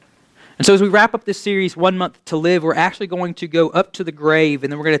And so as we wrap up this series, 1 Month to Live, we're actually going to go up to the grave,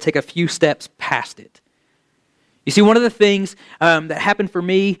 and then we're going to take a few steps past it. You see, one of the things that happened for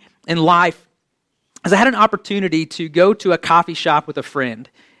me in life is I had an opportunity to go to a coffee shop with a friend.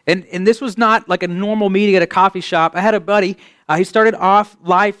 And this was not like a normal meeting at a coffee shop. I had a buddy. He started off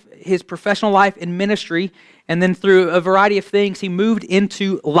his professional life in ministry, and then through a variety of things, he moved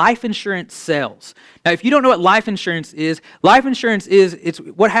into life insurance sales. Now, if you don't know what life insurance is it's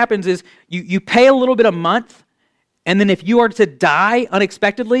what happens is you pay a little bit a month, and then if you are to die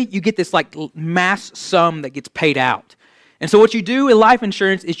unexpectedly, you get this like mass sum that gets paid out. And so what you do in life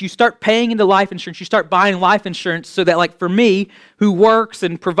insurance is you start paying into life insurance, you start buying life insurance so that like for me, who works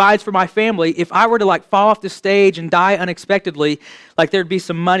and provides for my family, if I were to like fall off the stage and die unexpectedly, like there'd be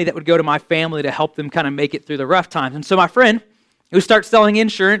some money that would go to my family to help them kind of make it through the rough times. And so my friend who starts selling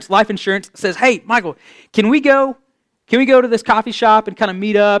insurance, life insurance, says, "Hey, Michael, can we go to this coffee shop and kind of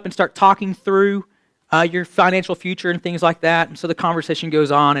meet up and start talking through your financial future and things like that?" And so the conversation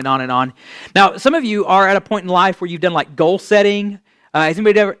goes on and on and on. Now, some of you are at a point in life where you've done like goal setting. Has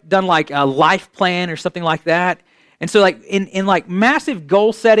anybody ever done like a life plan or something like that? And so like in like massive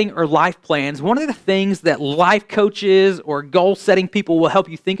goal setting or life plans, one of the things that life coaches or goal setting people will help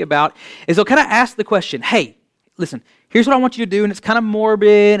you think about is they'll kind of ask the question, "Hey, listen, here's what I want you to do," and it's kind of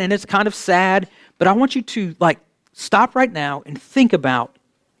morbid and it's kind of sad, but I want you to like stop right now and think about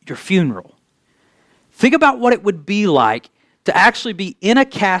your funeral. Think about what it would be like to actually be in a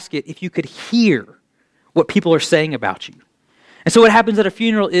casket if you could hear what people are saying about you. And so what happens at a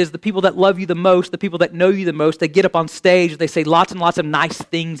funeral is the people that love you the most, the people that know you the most, they get up on stage, they say lots and lots of nice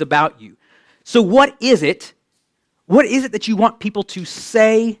things about you. So what is it that you want people to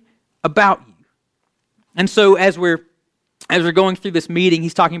say about you? And so as we're going through this meeting,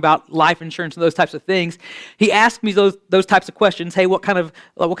 he's talking about life insurance and those types of things. He asked me those types of questions. Hey, what kind of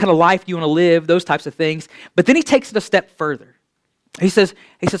life do you want to live? Those types of things. But then he takes it a step further. He says,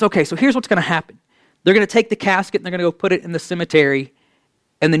 okay, so here's what's going to happen. They're going to take the casket and they're going to go put it in the cemetery,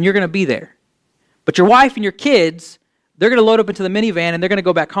 and then you're going to be there. But your wife and your kids, they're going to load up into the minivan and they're going to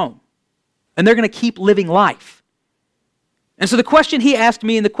go back home. And they're going to keep living life. And so the question he asked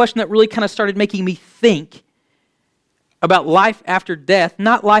me, and the question that really kind of started making me think about life after death,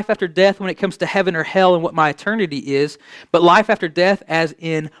 not life after death when it comes to heaven or hell and what my eternity is, but life after death as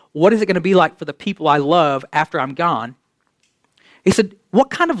in what is it going to be like for the people I love after I'm gone. He said, what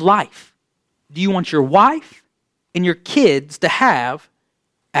kind of life do you want your wife and your kids to have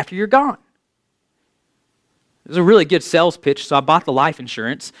after you're gone? It was a really good sales pitch, so I bought the life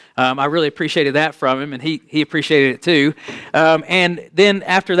insurance. I really appreciated that from him, and he appreciated it too. And then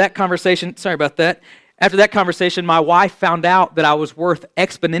after that conversation, after that conversation, my wife found out that I was worth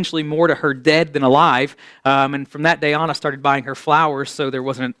exponentially more to her dead than alive. And from that day on, I started buying her flowers so there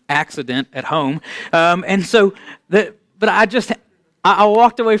wasn't an accident at home. But I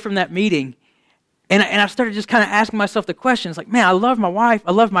walked away from that meeting, and I started just kind of asking myself the questions like, man, I love my wife,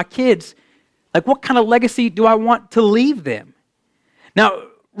 I love my kids. Like, what kind of legacy do I want to leave them? Now,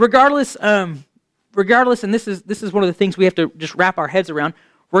 regardless, and this is one of the things we have to just wrap our heads around,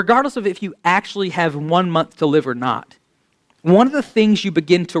 regardless of if you actually have 1 month to live or not, one of the things you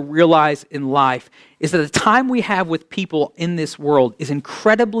begin to realize in life is that the time we have with people in this world is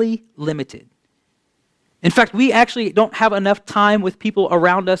incredibly limited. In fact, we actually don't have enough time with people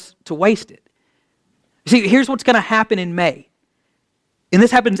around us to waste it. See, here's what's going to happen in May. And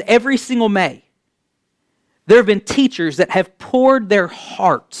this happens every single May. There have been teachers that have poured their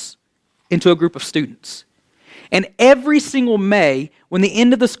hearts into a group of students. And every single May, when the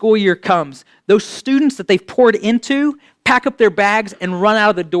end of the school year comes, those students that they've poured into pack up their bags and run out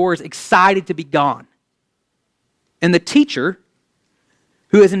of the doors excited to be gone. And the teacher,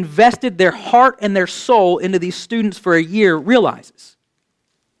 who has invested their heart and their soul into these students for a year, realizes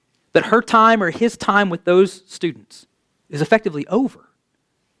that her time or his time with those students is effectively over.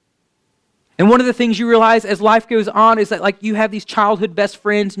 And one of the things you realize as life goes on is that like you have these childhood best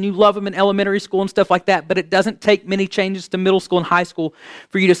friends and you love them in elementary school and stuff like that, but it doesn't take many changes to middle school and high school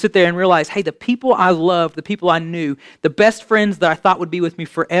for you to sit there and realize, hey, the people I loved, the people I knew, the best friends that I thought would be with me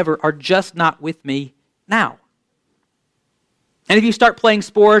forever are just not with me now. And if you start playing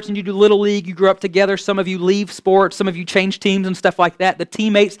sports and you do Little League, you grow up together, some of you leave sports, some of you change teams and stuff like that, the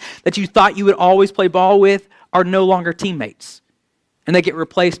teammates that you thought you would always play ball with are no longer teammates. And they get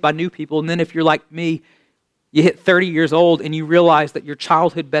replaced by new people. And then if you're like me, you hit 30 years old and you realize that your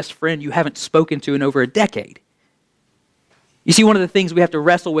childhood best friend you haven't spoken to in over a decade. You see, one of the things we have to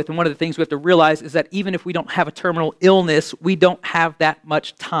wrestle with and one of the things we have to realize is that even if we don't have a terminal illness, we don't have that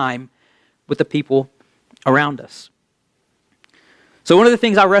much time with the people around us. So one of the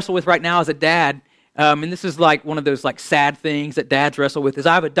things I wrestle with right now as a dad, and this is like one of those like sad things that dads wrestle with, is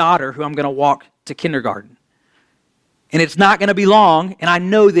I have a daughter who I'm going to walk to kindergarten. And it's not going to be long, and I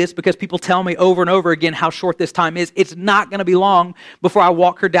know this because people tell me over and over again how short this time is. It's not going to be long before I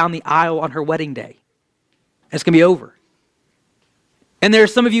walk her down the aisle on her wedding day. And it's going to be over. And there are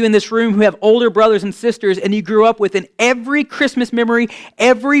some of you in this room who have older brothers and sisters, and you grew up with, and every Christmas memory,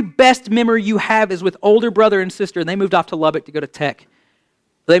 every best memory you have is with older brother and sister, and they moved off to Lubbock to go to Tech.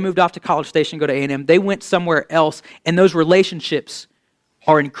 They moved off to College Station to go to A&M. They went somewhere else, and those relationships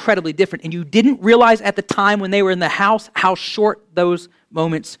are incredibly different. And you didn't realize at the time when they were in the house how short those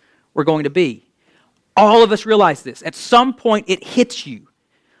moments were going to be. All of us realize this. At some point, it hits you.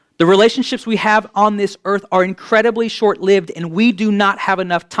 The relationships we have on this earth are incredibly short-lived, and we do not have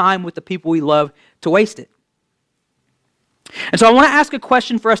enough time with the people we love to waste it. And so I want to ask a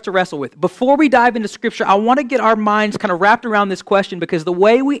question for us to wrestle with. Before we dive into Scripture, I want to get our minds kind of wrapped around this question, because the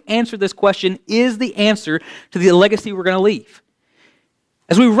way we answer this question is the answer to the legacy we're going to leave.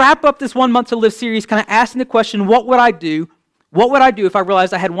 As we wrap up this 1 month to live series, kind of asking the question, what would I do? What would I do if I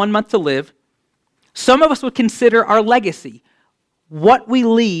realized I had 1 month to live? Some of us would consider our legacy, what we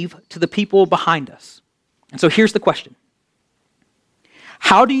leave to the people behind us. And so here's the question.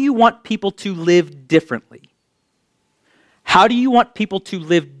 How do you want people to live differently? How do you want people to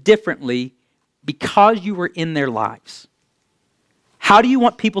live differently because you were in their lives? How do you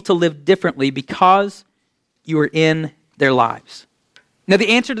want people to live differently because you were in their lives? Now, the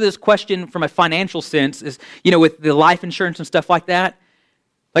answer to this question from a financial sense is, with the life insurance and stuff like that,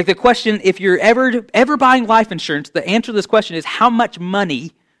 like the question, if you're ever buying life insurance, the answer to this question is, how much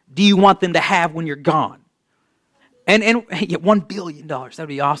money do you want them to have when you're gone? And $1 billion, that would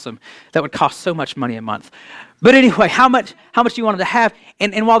be awesome. That would cost so much money a month. But anyway, how much do you want them to have?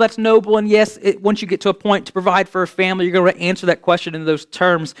 And while that's noble, and yes, once you get to a point to provide for a family, you're going to answer that question in those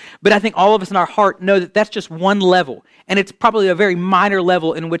terms. But I think all of us in our heart know that that's just one level. And it's probably a very minor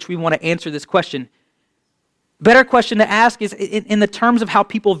level in which we want to answer this question. Better question to ask is, in the terms of how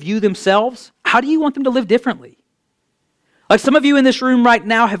people view themselves, how do you want them to live differently? Like some of you in this room right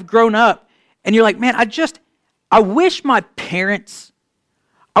now have grown up, and you're like, man, I wish my parents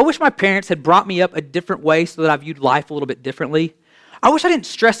had brought me up a different way so that I viewed life a little bit differently. I wish I didn't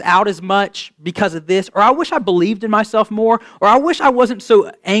stress out as much because of this, or I wish I believed in myself more, or I wish I wasn't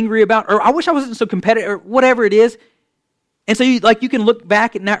so angry about, or I wish I wasn't so competitive, or whatever it is. And so you can look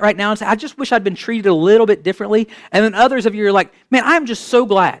back at that right now and say, I just wish I'd been treated a little bit differently. And then others of you are like, man, I'm just so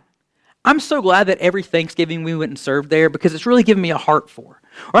glad. I'm so glad that every Thanksgiving we went and served there, because it's really given me a heart for.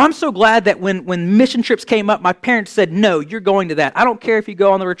 Or I'm so glad that when mission trips came up, my parents said, no, you're going to that. I don't care if you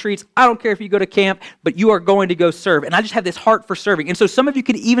go on the retreats. I don't care if you go to camp, but you are going to go serve. And I just have this heart for serving. And so some of you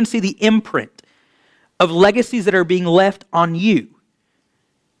could even see the imprint of legacies that are being left on you.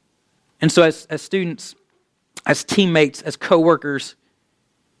 And so as students, as teammates, as coworkers,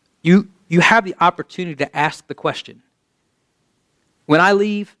 you have the opportunity to ask the question, when I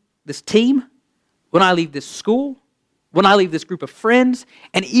leave this team, when I leave this school, when I leave this group of friends,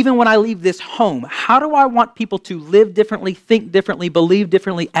 and even when I leave this home, how do I want people to live differently, think differently, believe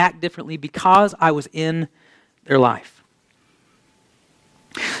differently, act differently because I was in their life?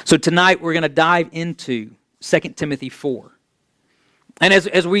 So tonight we're going to dive into 2 Timothy 4. And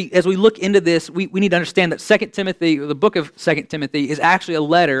as we look into this, we need to understand that 2 Timothy, the book of 2 Timothy, is actually a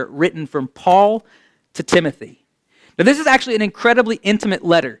letter written from Paul to Timothy. Now, this is actually an incredibly intimate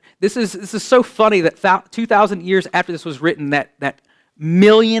letter. This is so funny that 2,000 years after this was written, that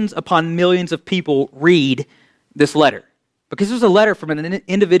millions upon millions of people read this letter. Because it was a letter from an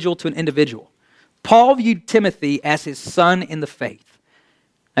individual to an individual. Paul viewed Timothy as his son in the faith.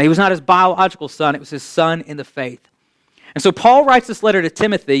 Now, he was not his biological son, it was his son in the faith. And so Paul writes this letter to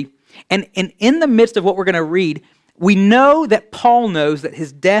Timothy, and in the midst of what we're going to read, we know that Paul knows that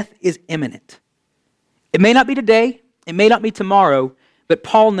his death is imminent. It may not be today, it may not be tomorrow, but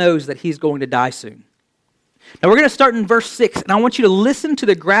Paul knows that he's going to die soon. Now we're going to start in verse 6, and I want you to listen to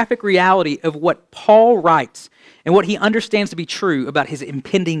the graphic reality of what Paul writes and what he understands to be true about his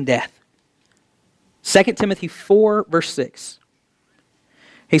impending death. 2 Timothy 4, verse 6.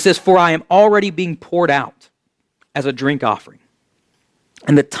 He says, "For I am already being poured out as a drink offering,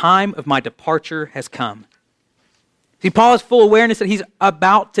 and the time of my departure has come." See, Paul has full awareness that he's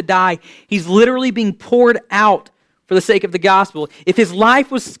about to die. He's literally being poured out for the sake of the gospel. If his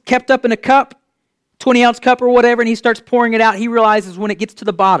life was kept up in a cup, 20-ounce cup or whatever, and he starts pouring it out, he realizes when it gets to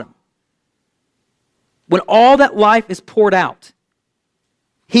the bottom, when all that life is poured out,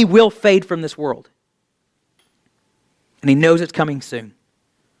 he will fade from this world. And he knows it's coming soon.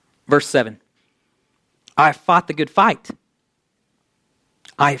 Verse 7. "I have fought the good fight.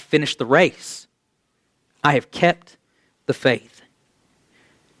 I have finished the race. I have kept the faith.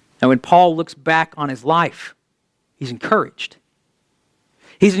 Now, when Paul looks back on his life, he's encouraged.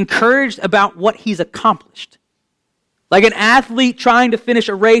 He's encouraged about what he's accomplished. Like an athlete trying to finish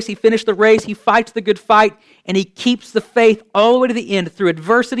a race, he finished the race, he fights the good fight, and he keeps the faith all the way to the end. Through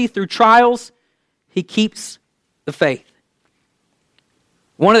adversity, through trials, he keeps the faith.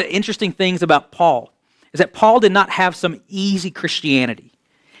 One of the interesting things about Paul is that Paul did not have some easy Christianity.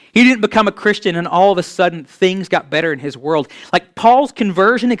 He didn't become a Christian and all of a sudden things got better in his world. Like Paul's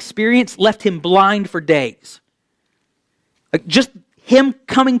conversion experience left him blind for days. Like just him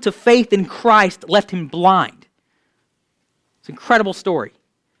coming to faith in Christ left him blind. It's an incredible story.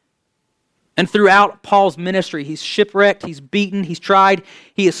 And throughout Paul's ministry, he's shipwrecked, he's beaten, he's tried,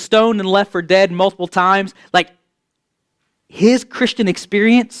 he is stoned and left for dead multiple times. Like his Christian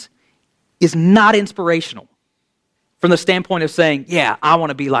experience is not inspirational from the standpoint of saying, yeah, I want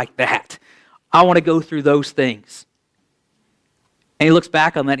to be like that. I want to go through those things. And he looks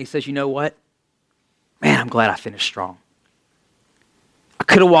back on that and he says, you know what? Man, I'm glad I finished strong. I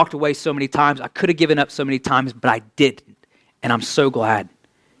could have walked away so many times. I could have given up so many times, but I didn't. And I'm so glad.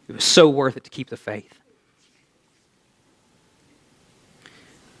 It was so worth it to keep the faith.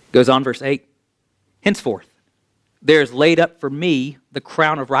 Goes on, verse 8. Henceforth, there is laid up for me the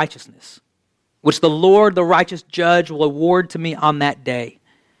crown of righteousness, which the Lord, the righteous judge, will award to me on that day.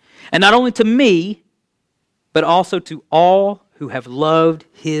 And not only to me, but also to all who have loved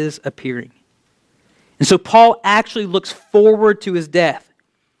his appearing. And so Paul actually looks forward to his death,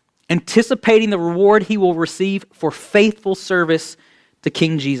 anticipating the reward he will receive for faithful service to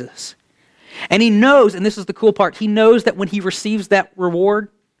King Jesus. And he knows, and this is the cool part, he knows that when he receives that reward,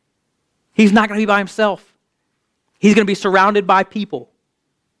 he's not going to be by himself. He's going to be surrounded by people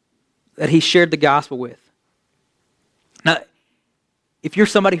that he shared the gospel with. Now, if you're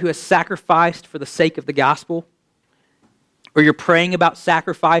somebody who has sacrificed for the sake of the gospel, or you're praying about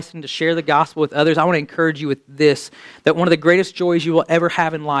sacrificing to share the gospel with others, I want to encourage you with this, that one of the greatest joys you will ever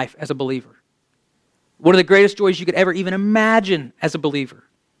have in life as a believer, one of the greatest joys you could ever even imagine as a believer,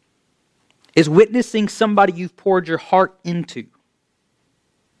 is witnessing somebody you've poured your heart into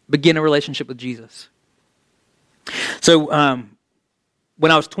begin a relationship with Jesus. So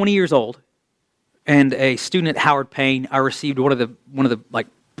when I was 20 years old and a student at Howard Payne, I received one of the like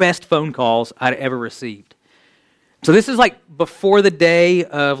best phone calls I'd ever received. So this is like before the day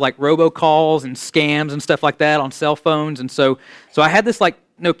of like robocalls and scams and stuff like that on cell phones. And so I had this like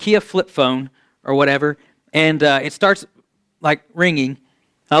Nokia flip phone or whatever, and it starts like ringing.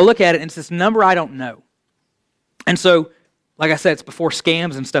 I look at it, and it's this number I don't know. And so, like I said, it's before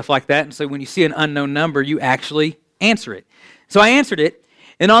scams and stuff like that. And so when you see an unknown number, you actually answer it. So I answered it,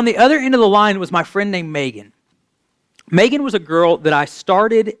 and on the other end of the line was my friend named Megan. Megan was a girl that I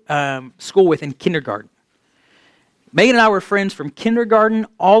started school with in kindergarten. Megan and I were friends from kindergarten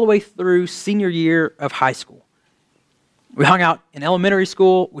all the way through senior year of high school. We hung out in elementary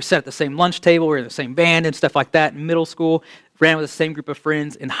school. We sat at the same lunch table. We were in the same band and stuff like that in middle school. Ran with the same group of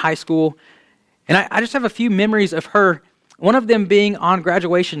friends in high school. And I just have a few memories of her, one of them being on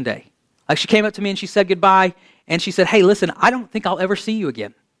graduation day. Like she came up to me and she said goodbye, and she said, hey, listen, I don't think I'll ever see you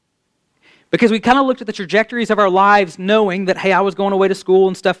again. Because we kind of looked at the trajectories of our lives knowing that, hey, I was going away to school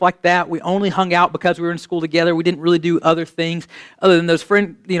and stuff like that. We only hung out because we were in school together. We didn't really do other things other than those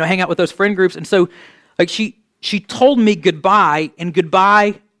hang out with those friend groups. And so like she told me goodbye and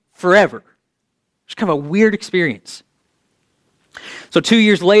goodbye forever. It's kind of a weird experience. So 2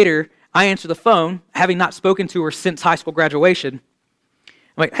 years later, I answer the phone, having not spoken to her since high school graduation. I'm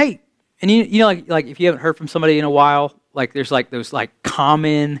like, hey, and you know, like if you haven't heard from somebody in a while, like there's like those like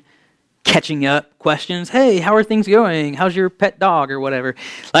common catching up questions. Hey, how are things going? How's your pet dog or whatever?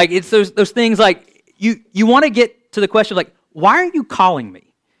 Like it's those things like you want to get to the question like, why are you calling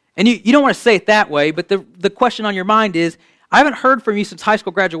me? And you don't want to say it that way, but the question on your mind is, I haven't heard from you since high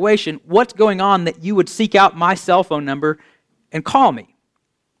school graduation. What's going on that you would seek out my cell phone number and call me?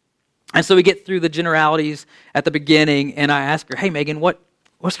 And so we get through the generalities at the beginning, and I ask her, hey, Megan,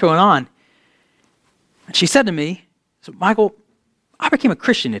 what's going on? And she said to me, so, Michael, I became a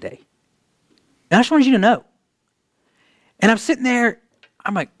Christian today. And I just wanted you to know. And I'm sitting there,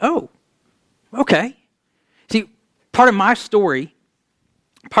 I'm like, oh, okay. See, part of my story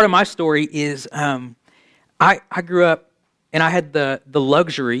is I grew up and I had the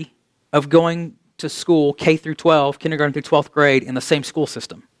luxury of going to school K through 12, kindergarten through 12th grade in the same school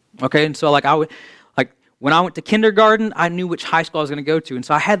system. Okay, and so when I went to kindergarten, I knew which high school I was going to go to. And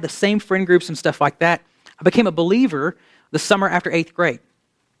so I had the same friend groups and stuff like that. I became a believer the summer after 8th grade.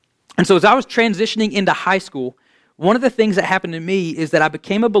 And so as I was transitioning into high school, one of the things that happened to me is that I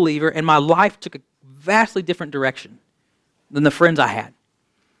became a believer and my life took a vastly different direction than the friends I had.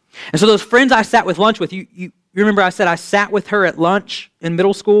 And so those friends I sat with lunch with, you remember I said I sat with her at lunch in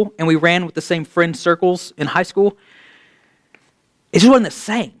middle school and we ran with the same friend circles in high school? It just wasn't the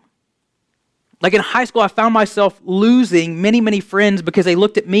same. Like in high school, I found myself losing many, many friends because they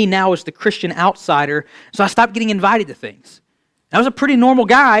looked at me now as the Christian outsider. So I stopped getting invited to things. I was a pretty normal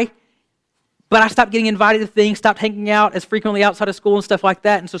guy, but I stopped getting invited to things, stopped hanging out as frequently outside of school and stuff like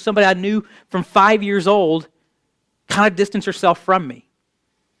that. And so somebody I knew from 5 years old kind of distanced herself from me.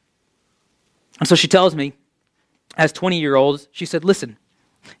 And so she tells me, as 20-year-olds, she said, listen,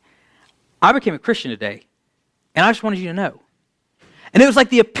 I became a Christian today, and I just wanted you to know. And it was like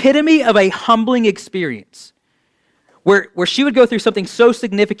the epitome of a humbling experience where she would go through something so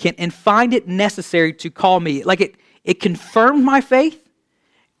significant and find it necessary to call me. Like it confirmed my faith,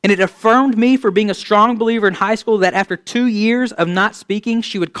 and it affirmed me for being a strong believer in high school that after 2 years of not speaking,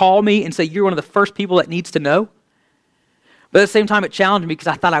 she would call me and say, you're one of the first people that needs to know. But at the same time, it challenged me because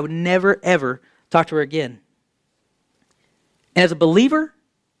I thought I would never, ever talk to her again. And as a believer,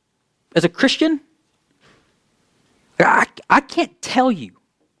 as a Christian, I can't tell you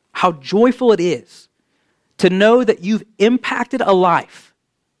how joyful it is to know that you've impacted a life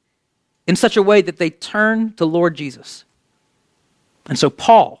in such a way that they turn to Lord Jesus. And so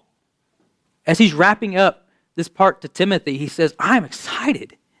Paul, as he's wrapping up this part to Timothy, he says, I'm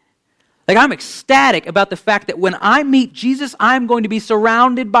excited. Like I'm ecstatic about the fact that when I meet Jesus, I'm going to be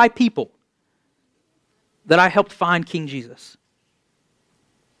surrounded by people that I helped find King Jesus.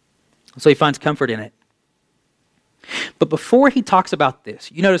 So he finds comfort in it. But before he talks about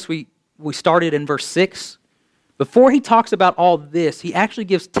this, you notice we started in verse 6. Before he talks about all this, he actually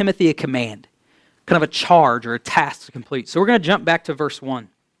gives Timothy a command, kind of a charge or a task to complete. So we're going to jump back to verse 1.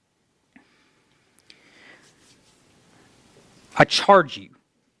 I charge you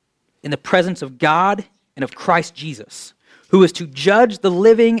in the presence of God and of Christ Jesus, who is to judge the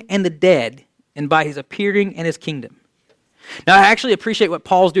living and the dead, and by his appearing in his kingdom. Now, I actually appreciate what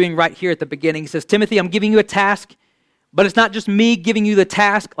Paul's doing right here at the beginning. He says, Timothy, I'm giving you a task, but it's not just me giving you the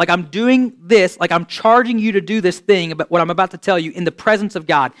task. Like I'm doing this, like I'm charging you to do this thing, about what I'm about to tell you in the presence of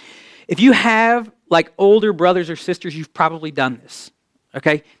God. If you have like older brothers or sisters, you've probably done this,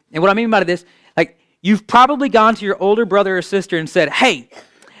 okay? And what I mean by this, like you've probably gone to your older brother or sister and said, hey,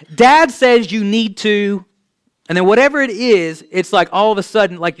 Dad says you need to, and then whatever it is, it's like all of a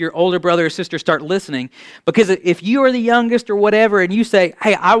sudden like your older brother or sister start listening, because if you are the youngest or whatever and you say,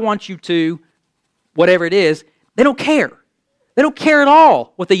 hey, I want you to, whatever it is, they don't care. They don't care at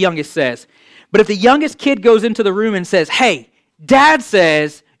all what the youngest says. But if the youngest kid goes into the room and says, hey, Dad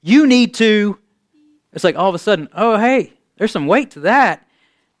says you need to, it's like all of a sudden, oh, hey, there's some weight to that.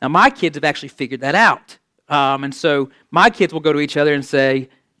 Now, my kids have actually figured that out. And so my kids will go to each other and say,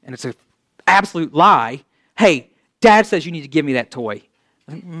 and it's an absolute lie, hey, Dad says you need to give me that toy.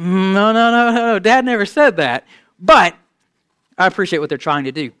 No, Dad never said that. But I appreciate what they're trying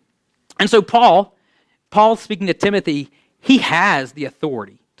to do. And so Paul speaking to Timothy, he has the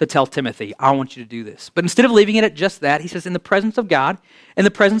authority to tell Timothy, I want you to do this. But instead of leaving it at just that, he says, in the presence of God, in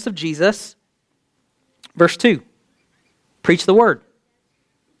the presence of Jesus, verse 2, preach the word.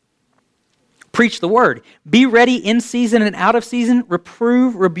 Preach the word. Be ready in season and out of season.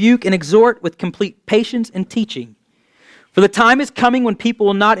 Reprove, rebuke, and exhort with complete patience and teaching. For the time is coming when people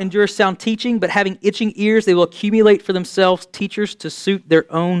will not endure sound teaching, but having itching ears, they will accumulate for themselves teachers to suit their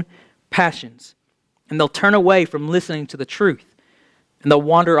own passions. And they'll turn away from listening to the truth, and they'll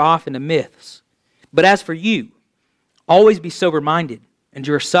wander off into myths. But as for you, always be sober-minded,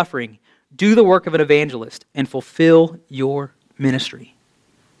 endure suffering, do the work of an evangelist, and fulfill your ministry.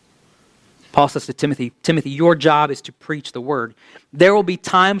 Paul says to Timothy, your job is to preach the word. There will be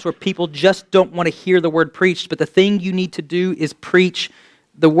times where people just don't want to hear the word preached, but the thing you need to do is preach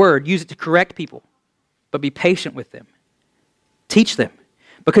the word. Use it to correct people, but be patient with them. Teach them.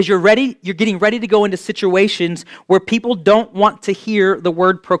 Because you're getting ready to go into situations where people don't want to hear the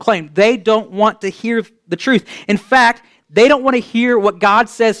word proclaimed. They don't want to hear the truth. In fact, they don't want to hear what God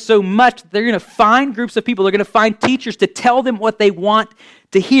says so much that they're going to find groups of people, they're going to find teachers to tell them what they want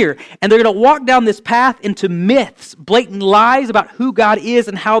to hear. And they're going to walk down this path into myths, blatant lies about who God is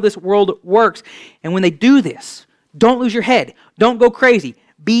and how this world works. And when they do this, don't lose your head. Don't go crazy.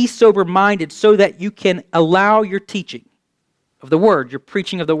 Be sober-minded so that you can allow your teaching of the word, your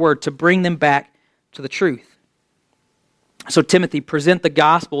preaching of the word, to bring them back to the truth. So Timothy, present the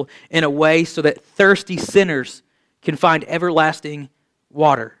gospel in a way so that thirsty sinners can find everlasting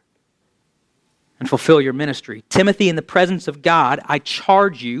water and fulfill your ministry. Timothy, in the presence of God, I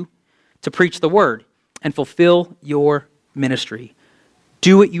charge you to preach the word. and fulfill your ministry.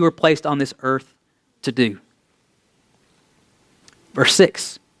 Do what you were placed on this earth to do. Verse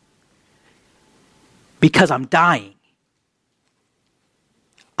 6. Because I'm dying.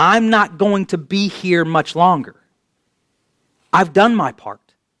 I'm not going to be here much longer. I've done my part.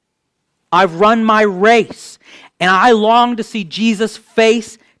 I've run my race. And I long to see Jesus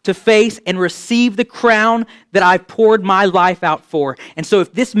face to face and receive the crown that I've poured my life out for. And so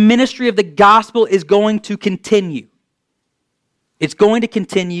if this ministry of the gospel is going to continue, it's going to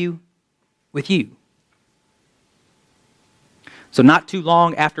continue with you. So not too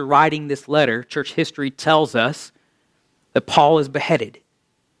long after writing this letter, church history tells us that Paul is beheaded.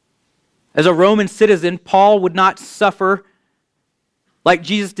 As a Roman citizen, Paul would not suffer like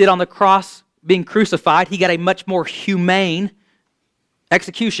Jesus did on the cross being crucified. He got a much more humane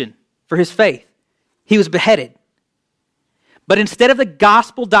execution for his faith. He was beheaded. But instead of the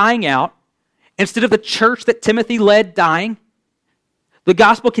gospel dying out, instead of the church that Timothy led dying, the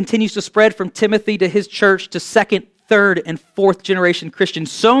gospel continues to spread from Timothy to his church to second, third, and fourth generation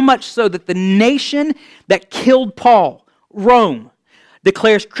Christians, so much so that the nation that killed Paul, Rome,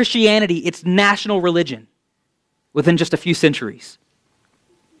 declares Christianity its national religion within just a few centuries.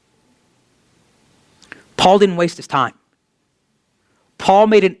 Paul didn't waste his time. Paul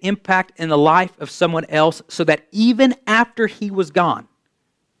made an impact in the life of someone else so that even after he was gone,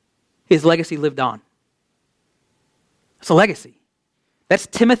 his legacy lived on. It's a legacy. That's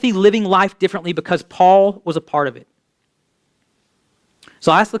Timothy living life differently because Paul was a part of it.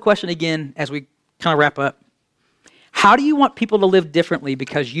 So I'll ask the question again as we kind of wrap up. How do you want people to live differently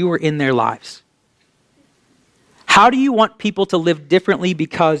because you were in their lives? How do you want people to live differently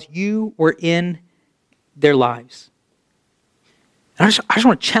because you were in their lives? And I just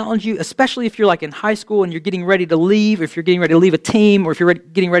want to challenge you, especially if you're like in high school and you're getting ready to leave, if you're getting ready to leave a team, or if you're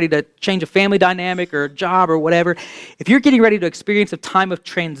getting ready to change a family dynamic or a job or whatever. If you're getting ready to experience a time of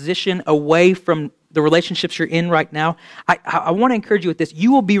transition away from the relationships you're in right now, I want to encourage you with this.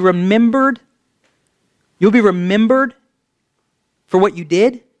 You will be remembered. You'll be remembered for what you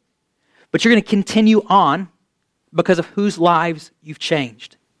did, but you're going to continue on because of whose lives you've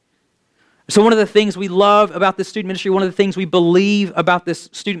changed. So one of the things we love about this student ministry, one of the things we believe about this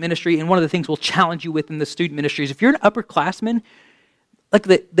student ministry, and one of the things we'll challenge you with in the student ministry is if you're an upperclassman, like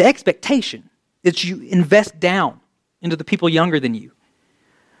the expectation is you invest down into the people younger than you.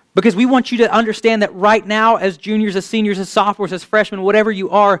 Because we want you to understand that right now, as juniors, as seniors, as sophomores, as freshmen, whatever you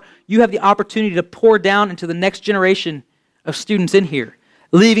are, you have the opportunity to pour down into the next generation of students in here,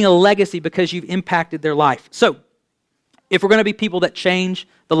 leaving a legacy because you've impacted their life. So, if we're going to be people that change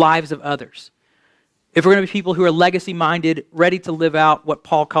the lives of others, if we're going to be people who are legacy-minded, ready to live out what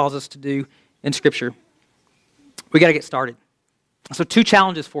Paul calls us to do in Scripture, we got to get started. So 2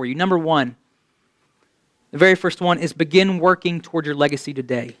 challenges for you. Number 1, the very first one is begin working toward your legacy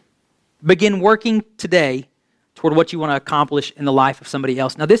today. Begin working today toward what you want to accomplish in the life of somebody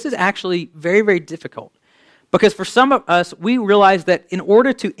else. Now, this is actually very, very difficult. Because for some of us, we realize that in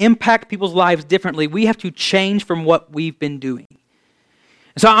order to impact people's lives differently, we have to change from what we've been doing.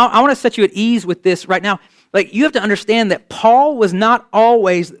 So I want to set you at ease with this right now. Like, you have to understand that Paul was not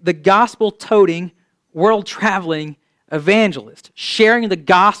always the gospel-toting, world-traveling evangelist, sharing the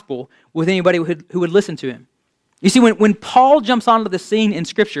gospel with anybody who would listen to him. You see, when Paul jumps onto the scene in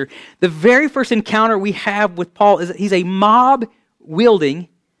Scripture, the very first encounter we have with Paul is that he's a mob-wielding,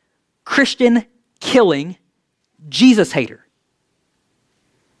 Christian-killing Jesus hater.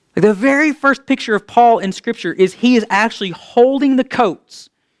 Like the very first picture of Paul in Scripture is he is actually holding the coats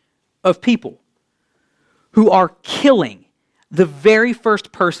of people who are killing the very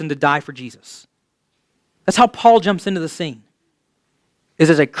first person to die for Jesus. That's how Paul jumps into the scene,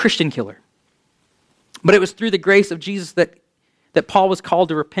 is as a Christian killer. But it was through the grace of Jesus that Paul was called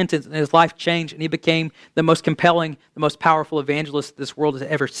to repentance and his life changed and he became the most compelling, the most powerful evangelist this world has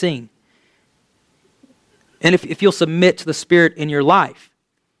ever seen. And if you'll submit to the Spirit in your life,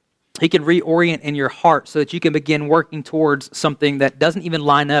 He can reorient in your heart so that you can begin working towards something that doesn't even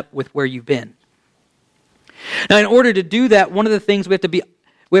line up with where you've been. Now, in order to do that, one of the things we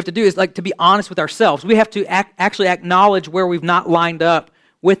have to do is like to be honest with ourselves. We have to actually acknowledge where we've not lined up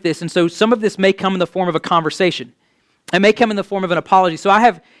with this. And so some of this may come in the form of a conversation. It may come in the form of an apology. So I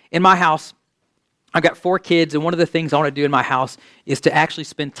have in my house, I've got 4 kids, and one of the things I want to do in my house is to actually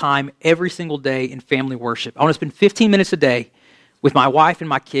spend time every single day in family worship. I want to spend 15 minutes a day with my wife and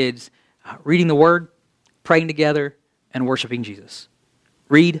my kids, reading the Word, praying together, and worshiping Jesus.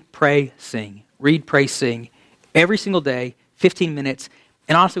 Read, pray, sing. Read, pray, sing. Every single day, 15 minutes.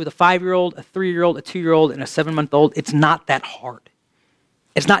 And honestly, with a 5-year-old, a 3-year-old, a 2-year-old, and a 7-month-old, it's not that hard.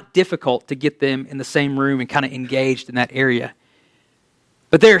 it's not difficult to get them in the same room and kind of engaged in that area.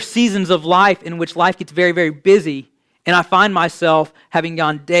 But there are seasons of life in which life gets very, very busy, and I find myself having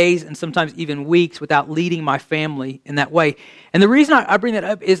gone days and sometimes even weeks without leading my family in that way. And the reason I bring that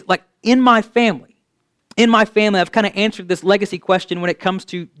up is like in my family, I've kind of answered this legacy question when it comes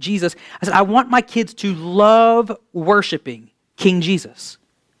to Jesus. I said, I want my kids to love worshiping King Jesus.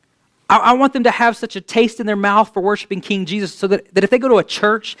 I want them to have such a taste in their mouth for worshiping King Jesus so that if they go to a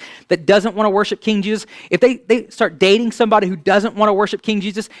church that doesn't want to worship King Jesus, if they start dating somebody who doesn't want to worship King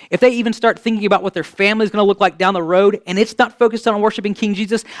Jesus, if they even start thinking about what their family is going to look like down the road and it's not focused on worshiping King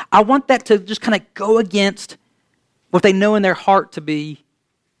Jesus, I want that to just kind of go against what they know in their heart to be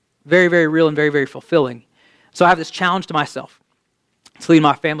very, very real and very, very fulfilling. So I have this challenge to myself to lead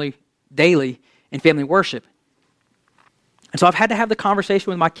my family daily in family worship. And so I've had to have the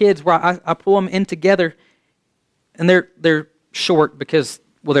conversation with my kids where I pull them in together, and they're short because,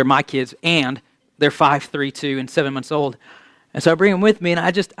 well, they're my kids, and they're 5, 3, 2, and 7 months old. And so I bring them with me, and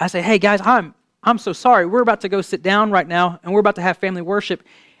I say, hey, guys, I'm so sorry. We're about to go sit down right now, and we're about to have family worship,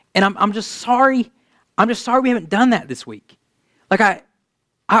 and I'm just sorry. I'm just sorry we haven't done that this week. Like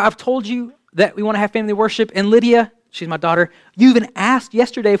I've told you that we want to have family worship, and Lydia, she's my daughter, you even asked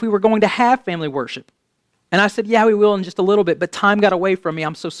yesterday if we were going to have family worship. And I said, yeah, we will in just a little bit, but time got away from me.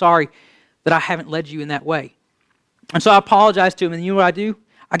 I'm so sorry that I haven't led you in that way. And so I apologize to him, and you know what I do?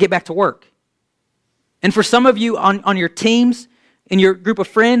 I get back to work. And for some of you on your teams, in your group of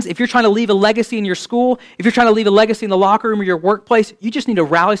friends, if you're trying to leave a legacy in your school, if you're trying to leave a legacy in the locker room or your workplace, you just need to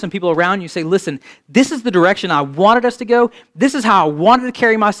rally some people around you and say, listen, this is the direction I wanted us to go. This is how I wanted to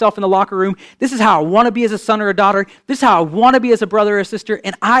carry myself in the locker room. This is how I want to be as a son or a daughter. This is how I want to be as a brother or a sister.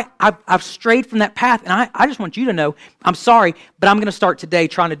 And I've strayed from that path. And I just want you to know, I'm sorry, but I'm going to start today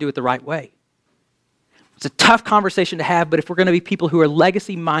trying to do it the right way. It's a tough conversation to have, but if we're going to be people who are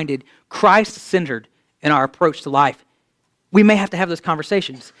legacy-minded, Christ-centered in our approach to life, we may have to have those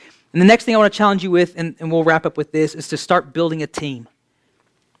conversations. And the next thing I want to challenge you with, and we'll wrap up with this, is to start building a team.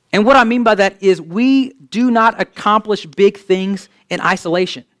 And what I mean by that is we do not accomplish big things in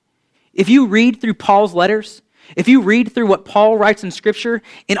isolation. If you read through Paul's letters, if you read through what Paul writes in Scripture,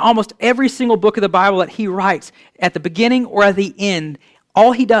 in almost every single book of the Bible that he writes, at the beginning or at the end,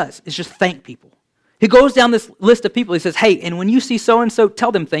 all he does is just thank people. He goes down this list of people. He says, hey, and when you see so-and-so,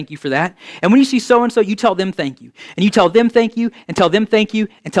 tell them thank you for that. And when you see so-and-so, you tell them thank you. And you tell them thank you, and tell them thank you,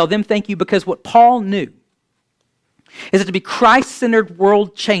 and tell them thank you, because what Paul knew is that to be Christ-centered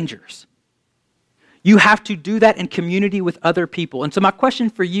world changers, you have to do that in community with other people. And so my question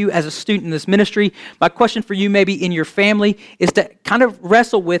for you as a student in this ministry, my question for you maybe in your family, is to kind of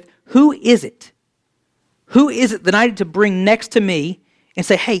wrestle with, who is it? Who is it that I need to bring next to me and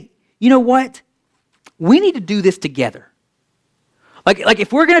say, hey, you know what? We need to do this together. Like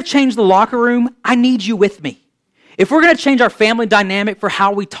if we're going to change the locker room, I need you with me. If we're going to change our family dynamic for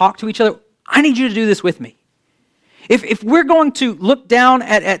how we talk to each other, I need you to do this with me. If we're going to look down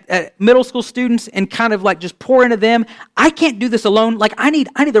at middle school students and kind of like just pour into them, I can't do this alone. Like I need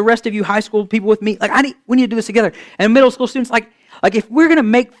the rest of you high school people with me. Like we need to do this together. And middle school students, like if we're going to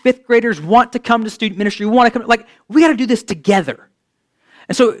make fifth graders want to come to student ministry, we got to do this together.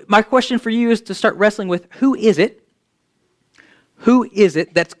 And so my question for you is to start wrestling with, who is it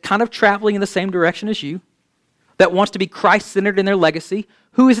that's kind of traveling in the same direction as you, that wants to be Christ-centered in their legacy?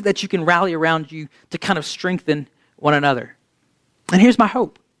 Who is it that you can rally around you to kind of strengthen one another? And here's my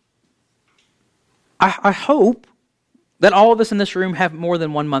hope. I hope that all of us in this room have more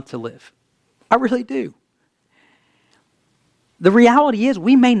than 1 month to live. I really do. The reality is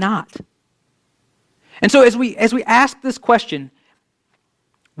we may not. And so as we ask this question,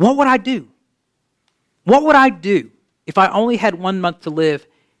 what would I do? What would I do if I only had 1 month to live?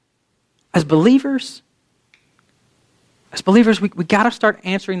 As believers, we got to start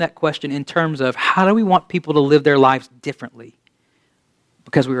answering that question in terms of, how do we want people to live their lives differently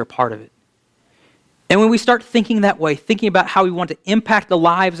because we were a part of it? And when we start thinking that way, thinking about how we want to impact the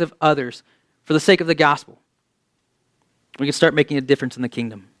lives of others for the sake of the gospel, we can start making a difference in the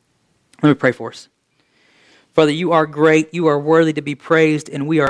kingdom. Let me pray for us. Father, you are great, you are worthy to be praised, and we are